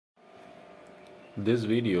This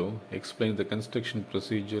video explains the construction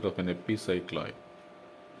procedure of an epicycloid.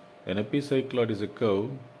 An epicycloid is a curve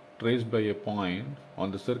traced by a point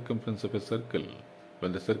on the circumference of a circle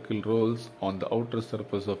when the circle rolls on the outer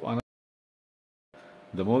surface of another.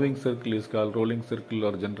 The moving circle is called rolling circle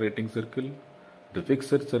or generating circle. The fixed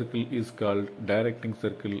circle is called directing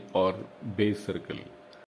circle or base circle.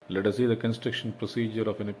 Let us see the construction procedure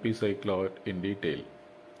of an epicycloid in detail.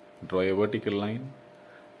 Draw a vertical line.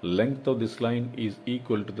 Length of this line is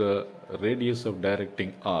equal to the radius of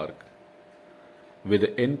directing arc. With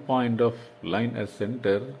the end point of line as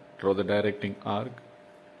center, draw the directing arc.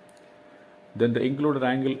 Then the included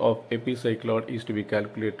angle of epicycloid is to be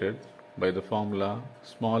calculated by the formula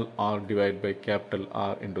small r divided by capital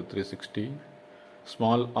R into 360.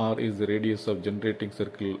 Small r is the radius of generating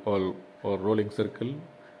circle or rolling circle.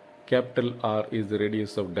 Capital R is the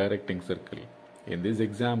radius of directing circle. In this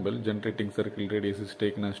example, generating circle radius is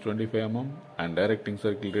taken as 25 mm and directing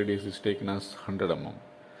circle radius is taken as 100 mm.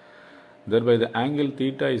 Thereby the angle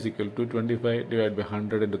theta is equal to 25 divided by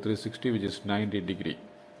 100 into 360, which is 90 degree.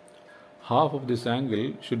 Half of this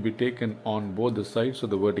angle should be taken on both the sides of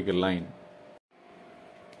the vertical line.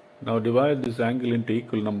 Now divide this angle into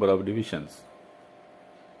equal number of divisions.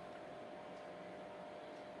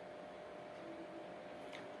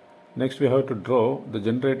 Next we have to draw the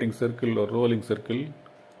generating circle or rolling circle.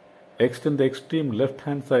 Extend the extreme left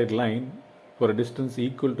hand side line for a distance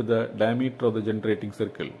equal to the diameter of the generating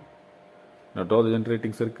circle. Now draw the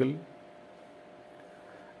generating circle.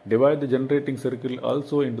 Divide the generating circle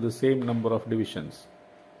also into the same number of divisions.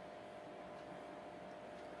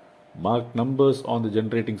 Mark numbers on the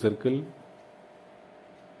generating circle.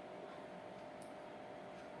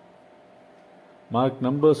 Mark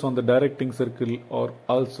numbers on the directing circle or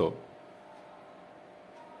also.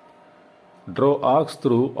 Draw arcs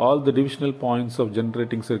through all the divisional points of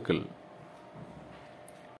generating circle.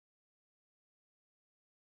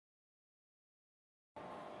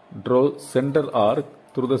 Draw center arc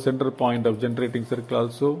through the center point of generating circle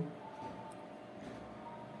also.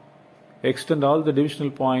 Extend all the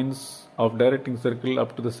divisional points of directing circle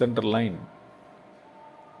up to the center line.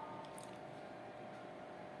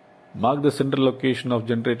 Mark the center location of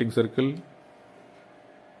generating circle.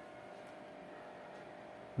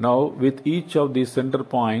 Now with each of these center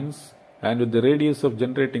points and with the radius of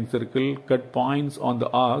generating circle, cut points on the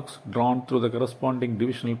arcs drawn through the corresponding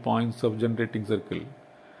divisional points of generating circle.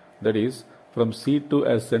 That is, from C2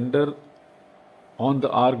 as center on the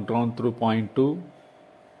arc drawn through point 2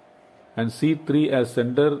 and C3 as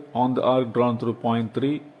center on the arc drawn through point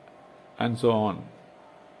 3 and so on.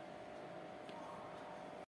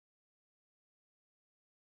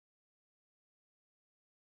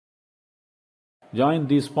 Join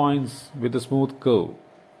these points with a smooth curve.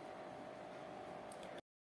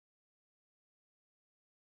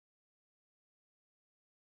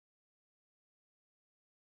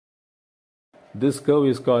 This curve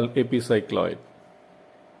is called epicycloid.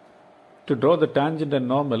 To draw the tangent and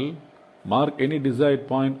normal, mark any desired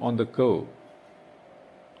point on the curve.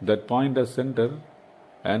 That point as center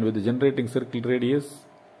and with the generating circle radius,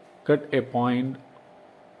 cut a point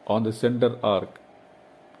on the center arc.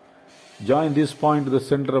 Join this point to the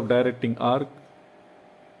center of directing arc.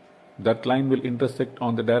 That line will intersect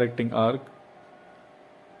on the directing arc.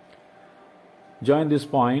 Join this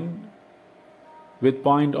point with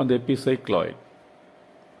point on the epicycloid.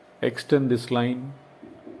 Extend this line.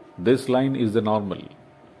 This line is the normal.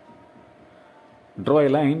 Draw a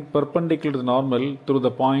line perpendicular to the normal through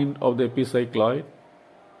the point of the epicycloid.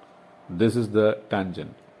 This is the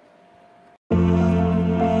tangent.